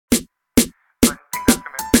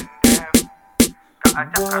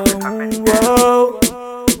Whoa,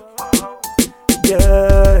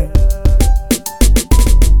 yeah.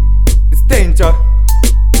 It's danger.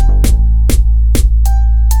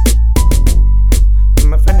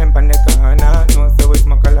 My friend them on the corner, no so it's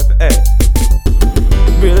my color. Hey.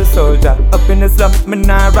 Real soldier, up in the slum, me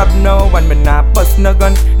nah rob no one, me nah bust no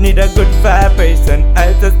gun. Need a good vibration,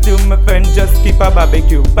 I just do my friend, just keep a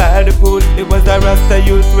barbecue by the pool. It was a Rasta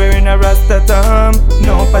youth wearing a Rasta tom.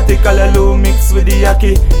 No particular loo mix with the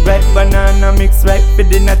yaki. Right banana mix right for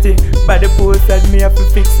the natty. By the pool side me have to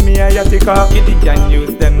fix me a yachty car. Gideon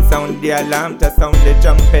use them sound the alarm to sound the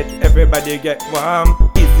trumpet. Everybody get warm,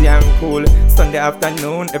 easy and cool. Sunday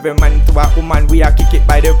afternoon, every man to a woman, we a kick it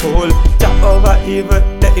by the pool. Chop over evil.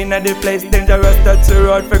 The inna the place, dangerous touch the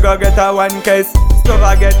road, figure get a one case. Stove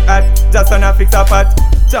a get hot, just wanna fix a pot.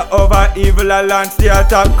 Chop over evil, I launch the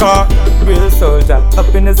attack car. Real soldier,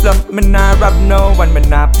 up in the slum, me nah rob no one, me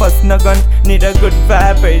nah bust no gun. Need a good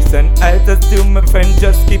vibration, I just do my friend,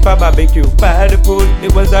 just keep a barbecue by the pool.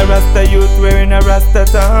 It was a Rasta youth wearing a Rasta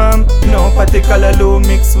tom. No particular loo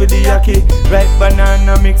mix with the yaki. Right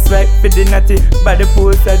banana mix right for the natty. By the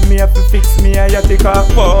pool side me have to fix me a yachty car.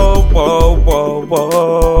 Whoa, whoa, whoa,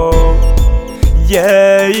 whoa.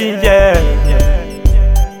 Yeah, yeah, yeah.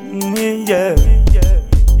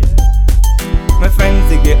 My friend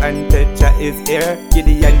Ziggy and Techa is here.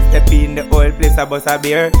 Gideon step in the old place, I bust a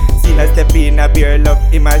beer. See her step in a beer, love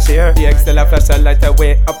him a share. The XL a flash a light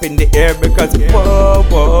away up in the air. Because whoa,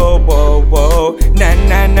 whoa, whoa, whoa. Na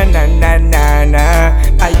na na na na na na.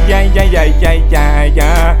 Ay, ay, ay, ay, ay, ay,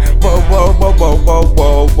 ay. Whoa, whoa, whoa, whoa, whoa,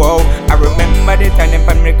 whoa, whoa. I remember the time them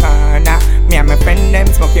from the corner. Me and my friend them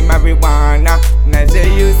smoking marijuana. Now they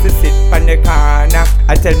used to sit on the corner.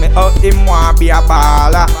 I tell me how him want be a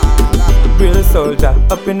baller. Real soldier,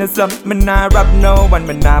 up in the slum, me nah rob no one,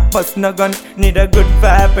 me nah bust no gun. Need a good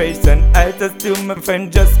vibration, I just do my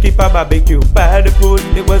friend, just keep a barbecue by the pool.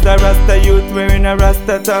 It was a Rasta youth wearing a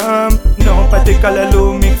Rasta tom. No particular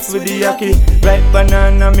loo mix with the yaki. Right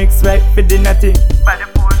banana mix right for the natty. By the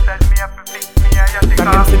pool side me have to fix me a yachty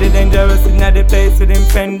car. Come to the Danejarus in the place with him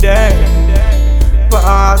friend there.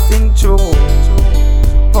 Passing through,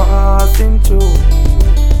 passing through.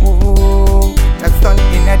 Ooh. Jackson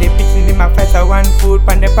in the kitchen in my face, I want food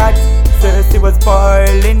pan the pot. Cersei was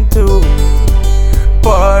boiling too,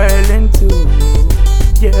 boiling too.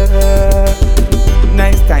 Yeah.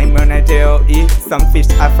 Nice time on a J.O.E. Some fish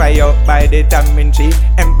I fry out by the tamarind tree.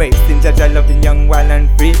 Embracing Jaja, loving young, wild and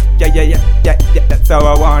free. Yeah, yeah, yeah, yeah, yeah, that's how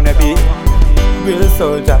I wanna be. Real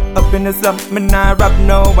soldier, up in the slum, me nah rob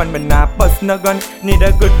no one, me nah bust no gun. Need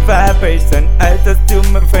a good vibration, I just do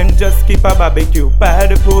my friend, just keep a barbecue by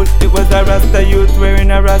the pool. It was a Rasta youth wearing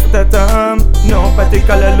a Rasta tom. No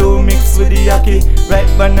particular loo mix with the yaki. Right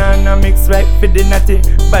banana mix right for the natty.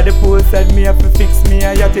 By the pool side me have to fix me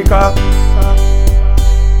a yachty car.